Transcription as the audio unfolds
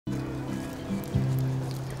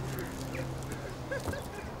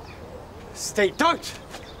Stay, don't!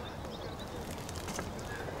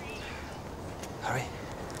 Harry,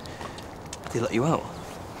 they let you out?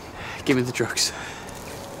 Give me the drugs.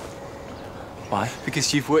 Why?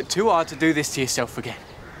 Because you've worked too hard to do this to yourself again.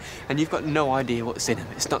 And you've got no idea what's in them.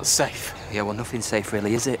 It's not safe. Yeah, well, nothing's safe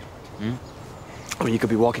really, is it? I mean, you could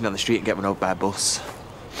be walking down the street and get run over by a bus.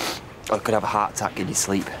 Or you could have a heart attack in your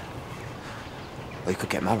sleep. Or you could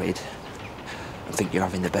get married and think you're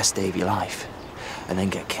having the best day of your life. And then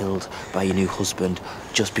get killed by your new husband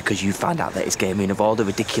just because you find out that it's gaming of all the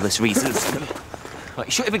ridiculous reasons. Like,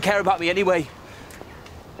 you shouldn't even care about me anyway.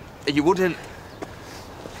 And you wouldn't.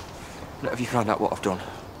 Not if you found out what I've done.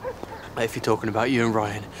 If you're talking about you and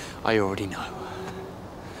Ryan, I already know.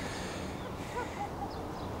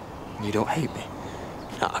 You don't hate me?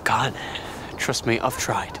 No, I can't. Trust me, I've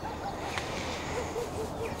tried.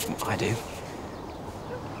 I do.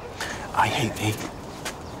 I hate me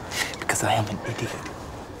because I am an idiot.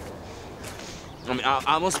 I mean,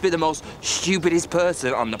 I must be the most stupidest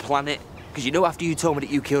person on the planet. Because you know, after you told me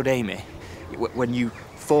that you killed Amy, when you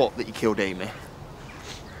thought that you killed Amy,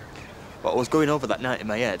 but I was going over that night in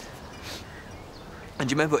my head. And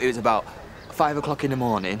do you remember it was about 5 o'clock in the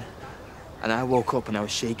morning, and I woke up and I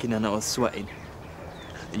was shaking and I was sweating.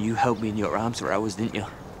 And you held me in your arms for hours, didn't you?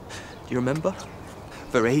 Do you remember?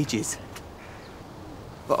 For ages.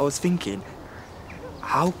 But I was thinking,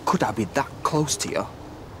 how could I be that close to you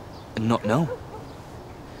and not know?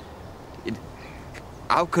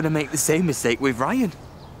 How could I make the same mistake with Ryan?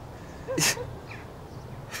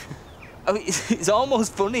 I mean, it's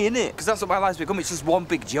almost funny, isn't it? Because that's what my life's become. It's just one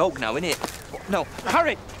big joke now, isn't it? No,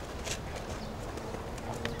 Harry!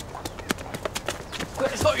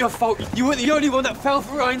 It's not your fault. You weren't the only one that fell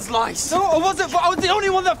for Ryan's lies. No, I wasn't, but I was the only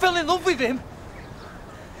one that fell in love with him.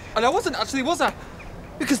 And I wasn't actually, was I?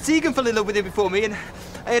 Because Tegan fell in love with him before me, and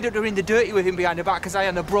I ended up doing the dirty with him behind her back because I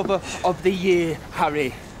am the brother of the year,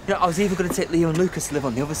 Harry. You know, I was even going to take Leo and Lucas to live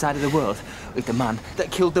on the other side of the world with the man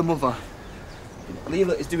that killed their mother.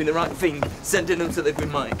 Leela is doing the right thing, sending them to live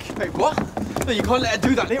with Mike. Wait, what? No, you can't let her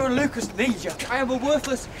do that. Leo and Lucas need you. I am a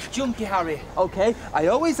worthless junkie, Harry, OK? I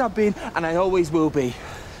always have been, and I always will be.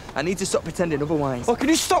 I need to stop pretending otherwise. Well, can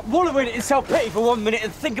you stop wallowing in self-pity for 1 minute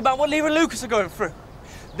and think about what Leo and Lucas are going through?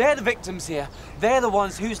 They're the victims here. They're the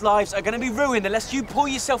ones whose lives are going to be ruined unless you pull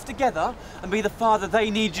yourself together and be the father they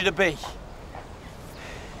need you to be.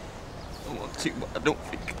 I want to, but I don't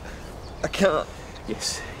think I can't.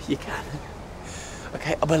 Yes, you can.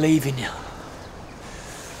 OK, I believe in you.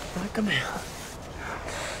 Right, come here.